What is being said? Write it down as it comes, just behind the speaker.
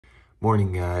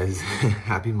Morning, guys.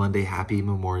 Happy Monday, happy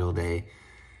Memorial Day.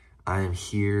 I am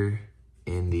here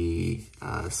in the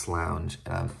Slouch.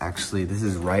 Actually, this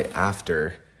is right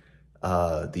after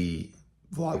the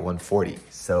vlog 140.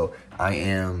 So I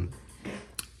am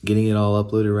getting it all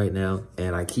uploaded right now,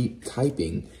 and I keep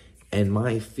typing, and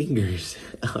my fingers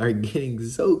are getting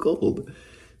so cold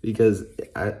because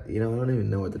I don't even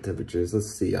know what the temperature is.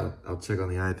 Let's see. I'll check on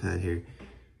the iPad here.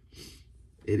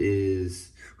 It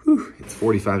is, it's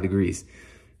 45 degrees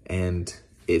and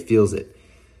it feels it.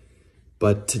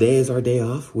 But today is our day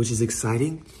off, which is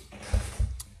exciting.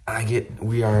 I'm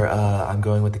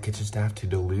going with the kitchen staff to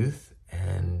Duluth,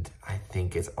 and I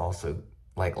think it's also,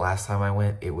 like last time I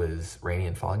went, it was rainy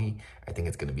and foggy. I think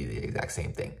it's gonna be the exact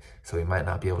same thing. So we might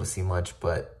not be able to see much,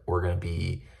 but we're gonna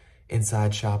be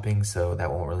inside shopping, so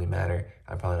that won't really matter.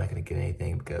 I'm probably not gonna get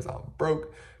anything because I'm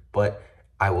broke, but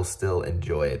I will still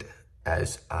enjoy it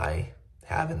as I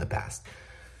have in the past.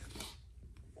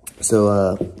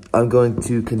 So I'm going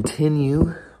to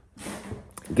continue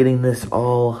getting this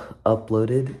all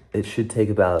uploaded. It should take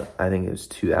about, I think it was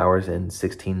 2 hours and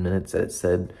 16 minutes that it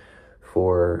said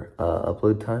for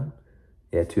upload time.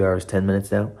 Yeah, 2 hours, 10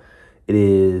 minutes now. It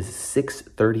is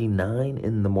 6:39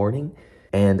 in the morning.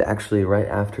 And actually right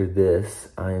after this,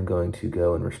 I am going to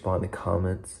go and respond to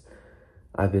comments.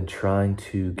 I've been trying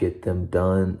to get them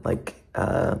done, like,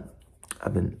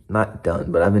 I've been not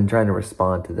done, but I've been trying to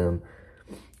respond to them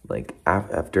like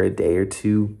after a day or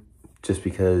two, just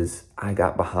because I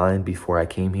got behind before I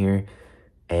came here,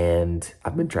 and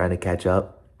I've been trying to catch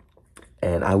up.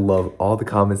 And I love all the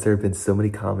comments. There have been so many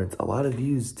comments, a lot of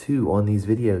views too on these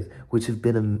videos, which have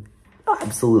been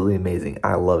absolutely amazing.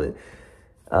 I love it.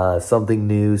 Something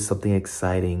new, something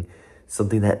exciting,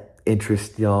 something that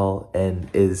interests y'all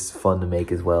and is fun to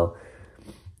make as well.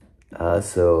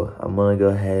 So I'm gonna go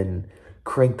ahead and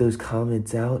crank those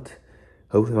comments out.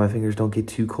 Hopefully my fingers don't get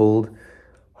too cold.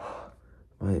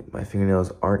 My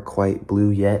fingernails aren't quite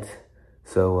blue yet,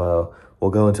 so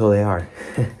we'll go until they are.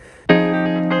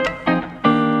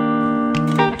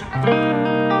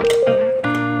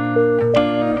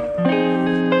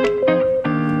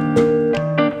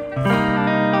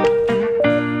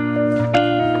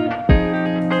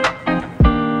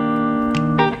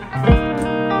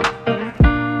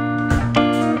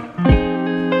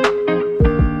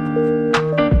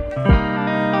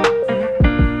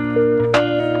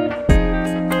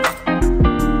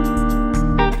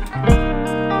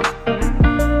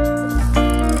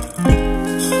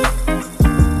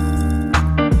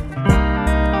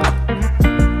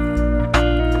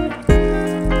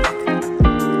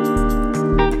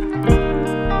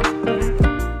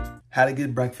 Had a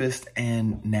good breakfast,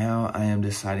 and now I am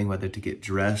deciding whether to get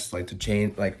dressed, like to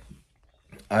change, like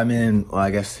I'm in, well,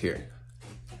 I guess here.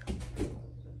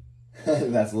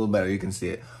 That's a little better, you can see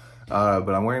it. But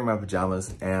I'm wearing my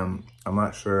pajamas, and I'm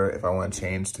not sure if I want to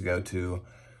change to go to,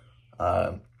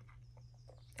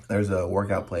 there's a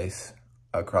workout place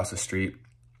across the street,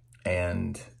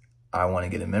 and I want to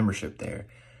get a membership there.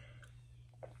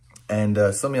 And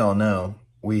some of y'all know,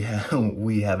 we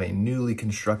have a newly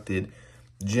constructed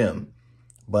gym,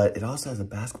 but it also has a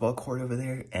basketball court over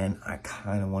there, and I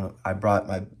kind of want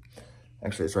to,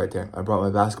 actually it's right there. I brought my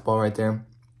basketball right there,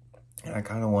 and I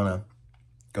kind of want to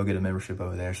go get a membership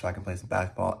over there so I can play some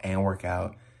basketball and work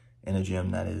out in a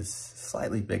gym that is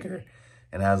slightly bigger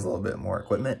and has a little bit more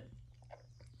equipment.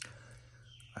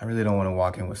 I really don't want to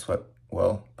walk in with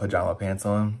pajama pants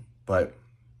on, but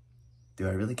do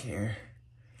I really care?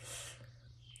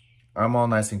 I'm all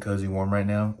nice and cozy warm right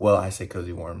now. Well, I say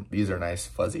cozy warm. These are nice,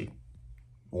 fuzzy,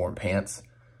 warm pants.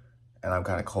 And I'm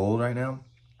kind of cold right now.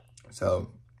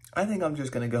 So I think I'm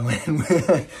just going to go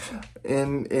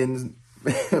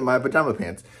in my pajama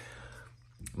pants.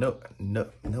 No,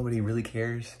 nobody really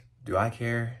cares. Do I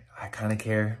care? I kind of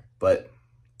care, but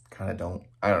kind of don't.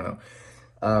 I don't know.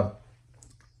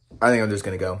 I think I'm just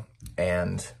going to go,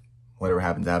 and whatever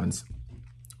happens, happens.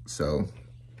 So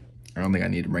I don't think I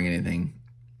need to bring anything.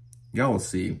 Y'all will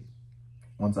see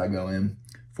once I go in.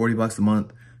 40 bucks a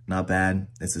month, not bad.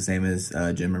 It's the same as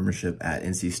gym membership at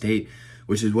NC State,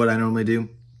 which is what I normally do.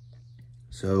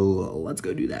 So let's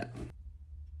go do that.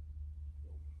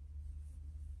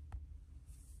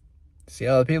 See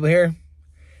all the people here?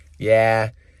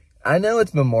 Yeah, I know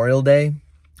it's Memorial Day,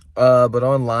 but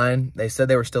online they said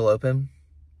they were still open,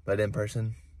 but in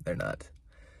person they're not.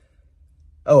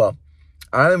 Oh well,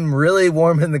 I'm really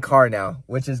warm in the car now,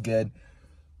 which is good.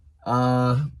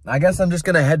 I guess I'm just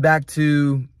gonna head back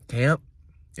to camp.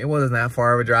 It wasn't that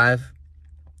far of a drive,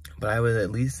 but I would at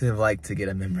least have liked to get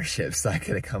a membership so I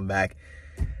could have come back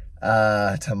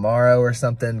tomorrow or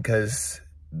something, because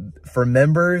for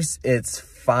members, it's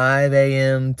 5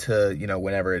 a.m. to, you know,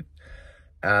 whenever it,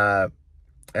 and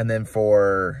then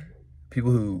for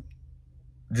people who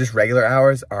just regular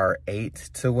hours are 8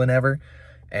 to whenever.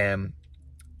 And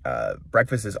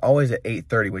breakfast is always at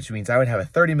 8:30, which means I would have a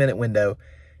 30-minute window,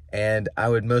 and I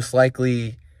would most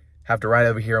likely have to ride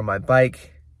over here on my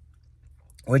bike,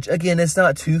 which again, it's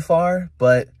not too far,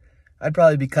 but I'd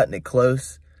probably be cutting it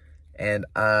close. And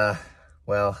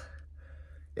well,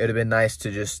 it would have been nice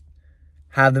to just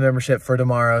have the membership for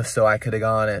tomorrow, so I could have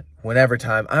gone at whenever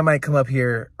time. I might come up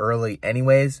here early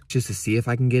anyways, just to see if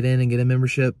I can get in and get a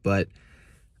membership, but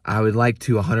I would like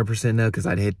to 100% know, because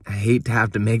I hate to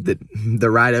have to make the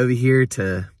ride over here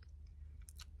to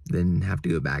then have to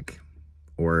go back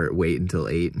or wait until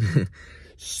 8.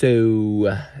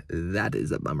 So that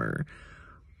is a bummer.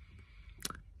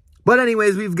 But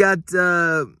anyways, we've got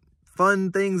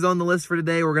fun things on the list for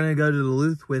today. We're going to go to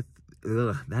Duluth with,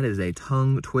 that is a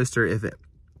tongue twister.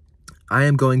 I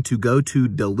am going to go to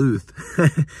Duluth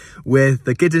with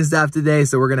the kitchen staff today,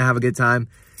 so we're going to have a good time,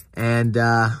 and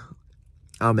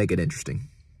I'll make it interesting.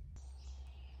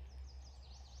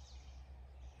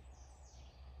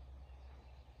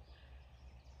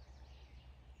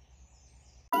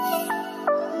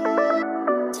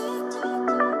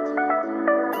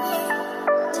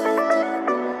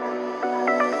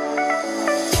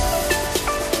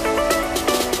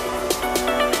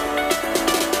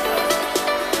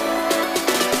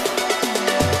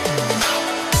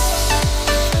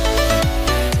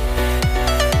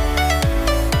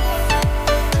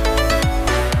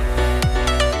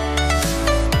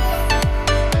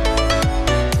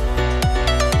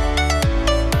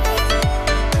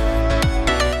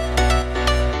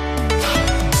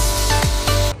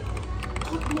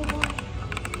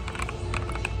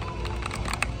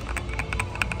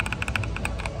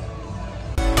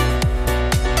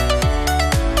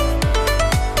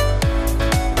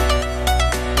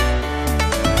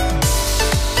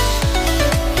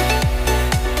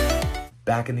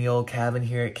 Back in the old cabin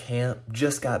here at camp,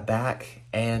 just got back,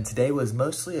 and today was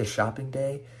mostly a shopping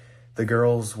day. The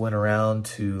girls went around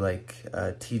to like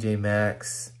TJ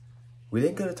Maxx. We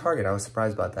didn't go to Target. I was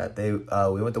surprised about that.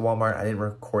 We went to Walmart. I didn't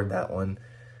record that one.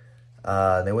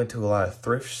 They went to a lot of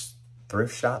thrift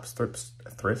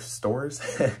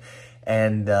stores,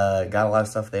 and got a lot of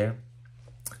stuff there.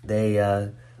 They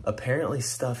apparently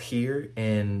stuff here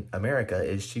in America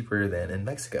is cheaper than in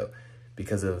Mexico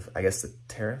because of, I guess, the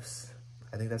tariffs.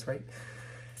 I think that's right.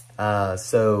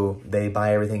 So they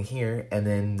buy everything here and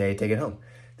then they take it home.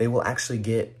 They will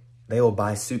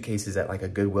buy suitcases at like a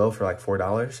Goodwill for like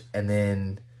 $4 and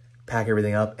then pack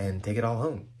everything up and take it all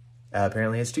home.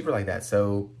 Apparently it's cheaper like that.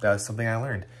 So that's something I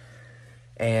learned.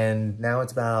 And now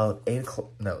it's about 8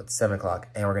 o'clock. No, it's 7 o'clock,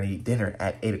 and we're going to eat dinner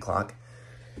at 8 o'clock.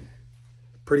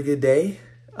 Pretty good day.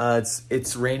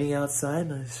 It's raining outside.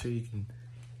 I'm not sure you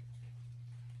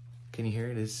can you hear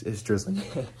it? It's drizzling.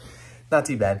 Not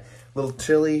too bad. A little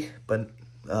chilly, but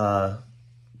it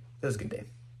was a good day.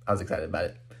 I was excited about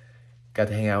it. Got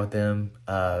to hang out with them.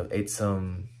 Ate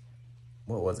some,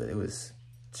 what was it? It was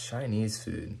Chinese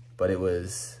food, but it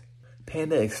was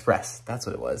Panda Express. That's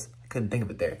what it was. I couldn't think of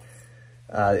it there.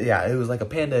 Yeah, it was like a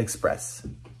Panda Express.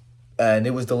 And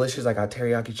it was delicious. I got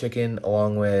teriyaki chicken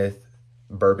along with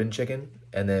bourbon chicken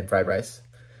and then fried rice.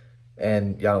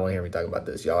 And y'all don't want to hear me talk about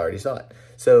this. Y'all already saw it.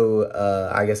 So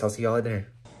I guess I'll see y'all at dinner.